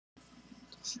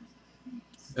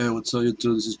Hey, what's up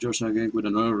YouTube? This is Josh again with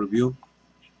another review,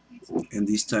 and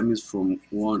this time is from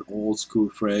one old school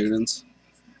fragrance,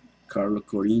 Carlo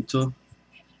Corinto.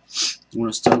 I'm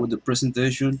gonna start with the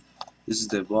presentation. This is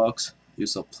the box.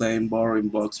 It's a plain boring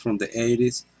box from the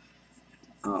 80s.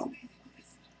 Um,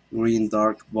 Green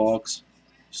dark box,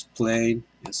 just plain,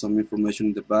 and some information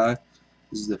in the back.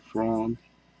 This is the front.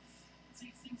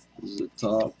 This is the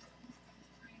top,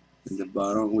 and the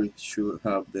bottom. We should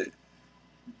have the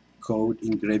code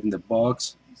engraved in the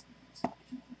box,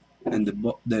 and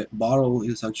the bottle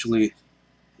is actually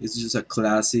it's just a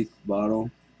classic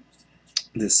bottle,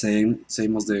 the same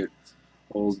as the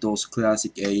all those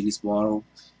classic 80s bottle.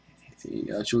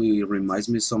 It actually reminds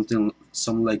me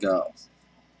some like a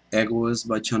Egoist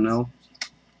by Chanel.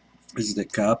 This is the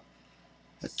cap,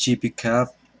 a cheapy cap.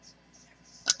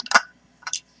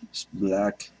 It's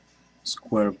black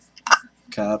square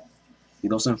cap. It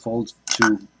doesn't hold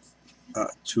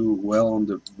too well on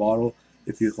the bottle.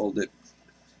 If you hold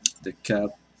the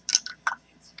cap,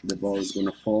 the bottle is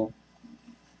gonna fall.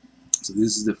 So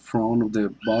this is the front of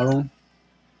the bottle.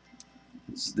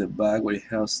 This is the back where it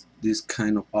has this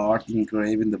kind of art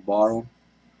engraved in the bottle.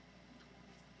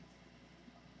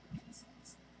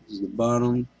 This is the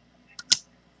bottom.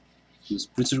 The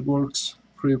spritzer works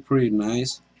pretty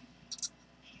nice.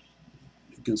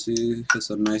 You can see it has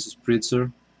a nice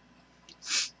spritzer.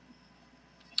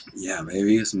 Yeah,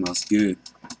 baby, it smells good.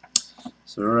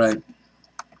 So alright,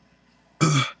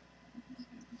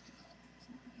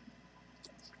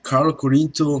 Carlo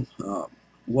Corinto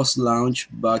was launched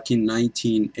back in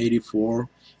 1984,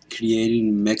 created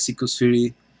in Mexico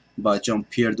City by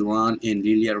Jean-Pierre Durand and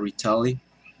Lilia Ritali.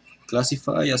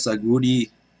 Classified as a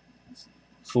goody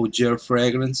fougere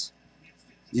fragrance,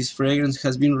 this fragrance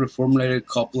has been reformulated a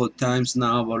couple of times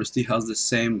now, but it still has the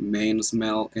same main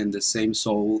smell and the same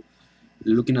soul.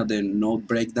 Looking at the note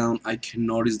breakdown, I can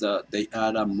notice that they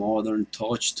add a modern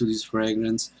touch to this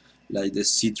fragrance, like the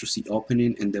citrusy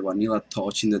opening and the vanilla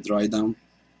touch in the dry down.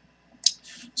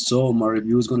 So my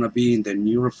review is gonna be in the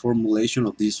new reformulation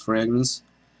of this fragrance.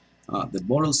 The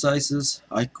bottle sizes,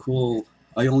 I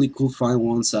only could find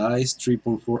one size,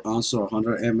 3.4 ounces or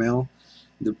 100 ml.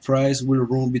 The price will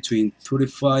run between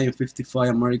 35 and 55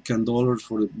 American dollars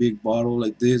for the big bottle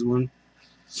like this one.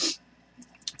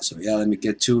 So yeah, let me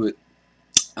get to it.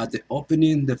 At the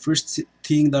opening, the first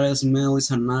thing that I smell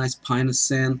is a nice pine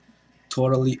scent,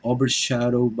 totally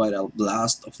overshadowed by a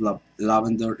blast of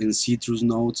lavender and citrus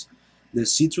notes. The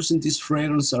citrus in this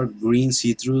fragrance are green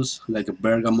citrus, like a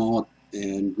bergamot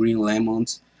and green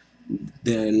lemons.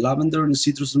 The lavender and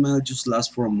citrus smell just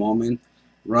lasts for a moment.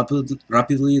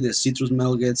 Rapidly, the citrus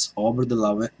smell gets over the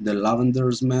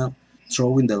lavender smell,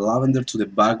 throwing the lavender to the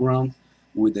background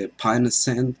with the pine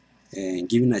scent and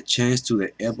giving a chance to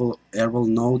the herbal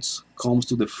notes comes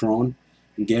to the front,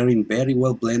 getting very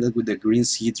well blended with the green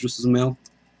citrus smell.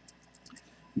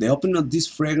 The opening of this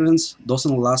fragrance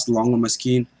doesn't last long on my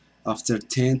skin. After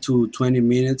 10 to 20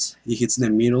 minutes, it hits the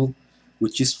middle,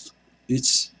 which is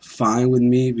it's fine with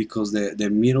me because the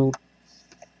middle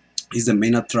is the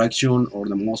main attraction or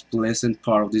the most pleasant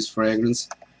part of this fragrance.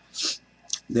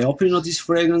 The opening of this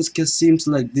fragrance can seem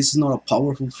like this is not a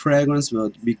powerful fragrance,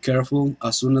 but be careful.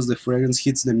 As soon as the fragrance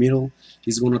hits the middle,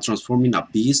 it's gonna transform in a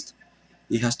beast.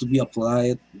 It has to be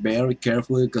applied very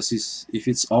carefully because if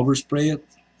it's oversprayed,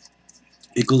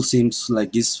 it could seem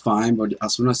like it's fine, but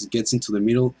as soon as it gets into the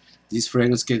middle, this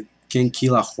fragrance can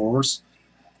kill a horse.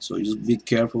 So just be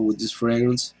careful with this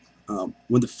fragrance.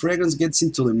 When the fragrance gets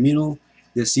into the middle,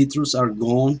 the citrus are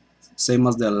gone, same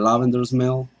as the lavender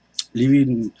smell,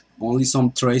 leaving only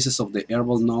some traces of the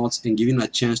herbal notes and giving a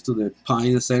chance to the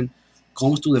pine scent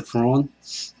comes to the front.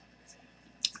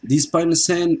 This pine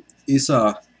scent is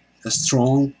a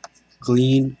strong,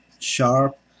 clean,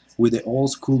 sharp, with the old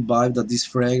school vibe that this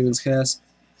fragrance has.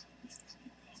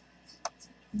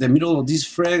 The middle of this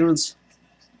fragrance,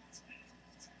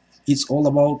 it's all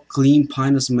about clean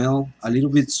pine smell, a little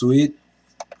bit sweet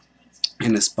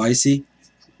and spicy.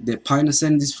 The pine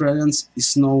scent in this fragrance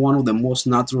is not one of the most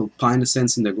natural pine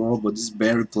scents in the world, but it's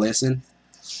very pleasant.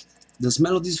 The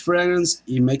smell of this fragrance,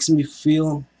 it makes me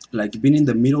feel like being in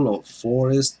the middle of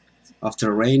forest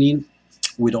after raining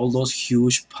with all those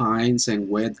huge pines and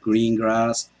wet green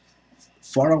grass.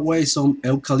 Far away some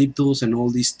eucalyptus and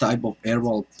all these type of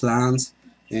herbal plants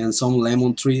and some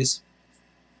lemon trees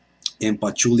and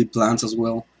patchouli plants as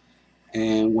well.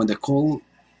 And when the cold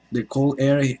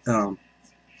air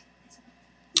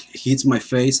hits my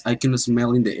face, I can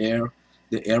smell in the air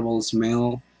the herbal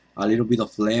smell, a little bit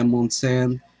of lemon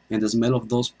scent, and the smell of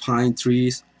those pine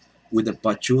trees with the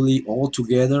patchouli all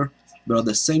together. but at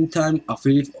the same time a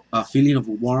feeling of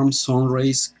warm sun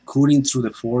rays cutting through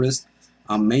the forest.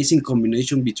 Amazing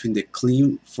combination between the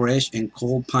clean, fresh, and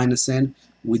cold pine scent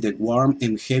with the warm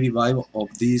and heavy vibe of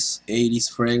these 80s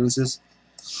fragrances.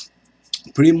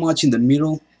 Pretty much in the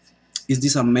middle is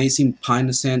this amazing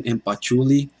pine scent and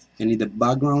patchouli, and in the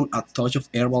background a touch of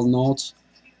herbal notes.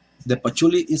 The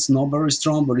patchouli is not very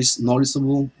strong, but it's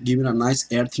noticeable, giving a nice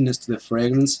earthiness to the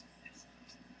fragrance.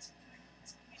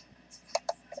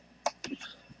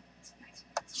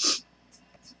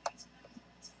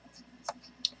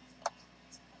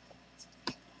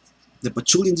 The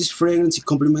patchouli in this fragrance it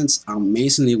complements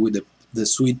amazingly with the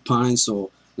sweet pine.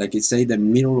 So, like I say, the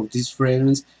middle of this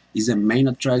fragrance is the main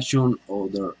attraction or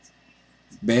the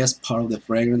best part of the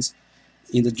fragrance.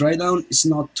 In the dry down, it's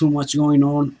not too much going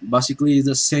on. Basically, it's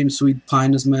the same sweet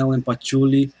pine smell and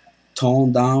patchouli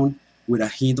toned down with a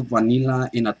hint of vanilla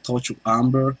and a touch of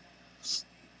amber,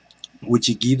 which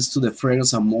it gives to the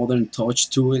fragrance a modern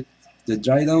touch to it. The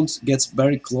dry down gets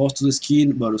very close to the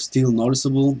skin, but still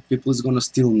noticeable. People is gonna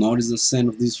still notice the scent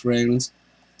of this fragrance.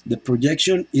 The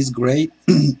projection is great.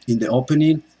 In the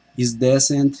opening is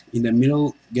decent. In the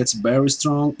middle gets very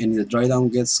strong, and in the dry down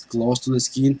gets close to the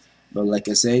skin. But like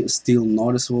I say, still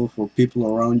noticeable for people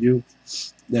around you.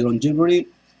 The longevity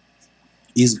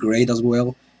is great as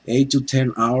well. 8 to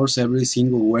 10 hours every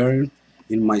single wearing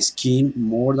in my skin,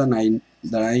 more than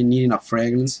I need in a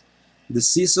fragrance. The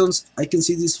seasons, I can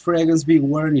see this fragrance being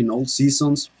worn in all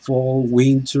seasons: fall,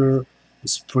 winter,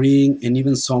 spring, and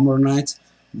even summer nights.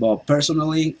 But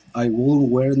personally, I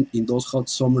wouldn't wear it in those hot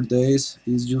summer days.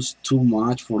 It's just too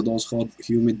much for those hot,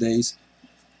 humid days.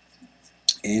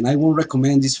 And I won't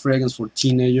recommend this fragrance for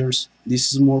teenagers.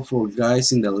 This is more for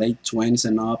guys in the late 20s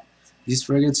and up. This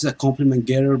fragrance is a compliment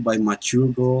getter by mature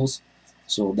girls.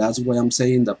 So that's why I'm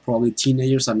saying that probably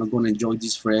teenagers are not going to enjoy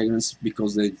this fragrance,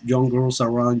 because the young girls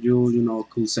around you,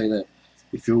 could say that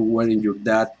if you're wearing your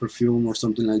dad perfume or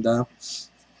something like that.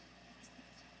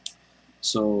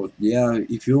 So yeah,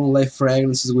 if you don't like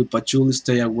fragrances with patchouli,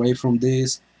 stay away from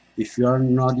this. If you are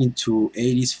not into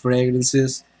 80s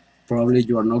fragrances, probably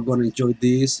you are not gonna enjoy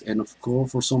this. And of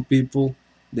course, for some people,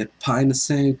 the pine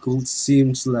scent could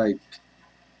seems like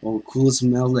or could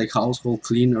smell like household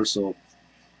cleaner. So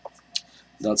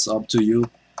that's up to you.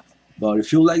 But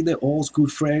if you like the old school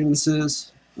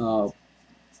fragrances,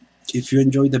 if you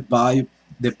enjoy the pine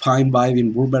vibe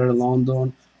in Burberry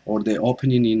London, or the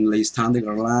opening in Les Standard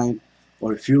Line,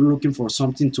 or if you're looking for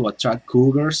something to attract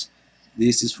cougars,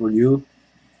 this is for you.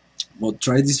 But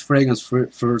try this fragrance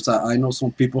first. I know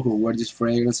some people who wear this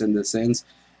fragrance and the scent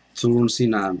turns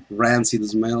in a rancid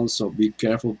smell, so be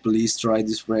careful. Please try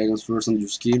this fragrance first on your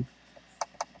skin.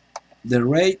 The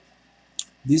rate,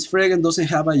 this fragrance doesn't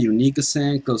have a unique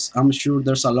scent, because I'm sure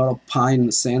there's a lot of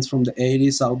pine scents from the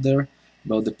 80s out there,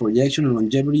 but the projection and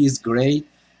longevity is great.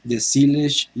 The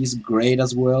sealage is great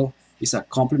as well. It's a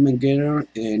compliment getter,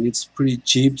 and it's pretty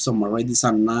cheap, so my rate is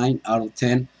a 9 out of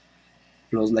 10.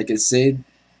 Plus, like I said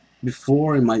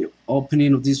before in my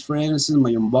opening of these fragrances,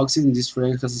 my unboxing, this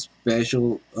fragrance has a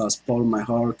special spot in my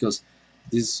heart, because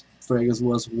this fragrance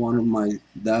was one of my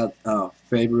dad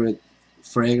favorite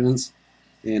fragrance,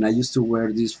 and I used to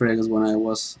wear this fragrance when I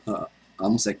was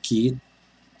almost a kid.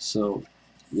 So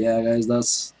yeah, guys,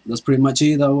 that's pretty much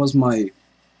it. That was my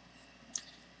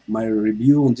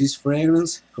review on this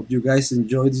fragrance. Hope you guys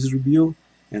enjoyed this review,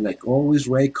 and like always,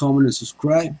 rate, comment, and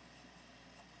subscribe.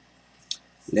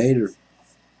 Later.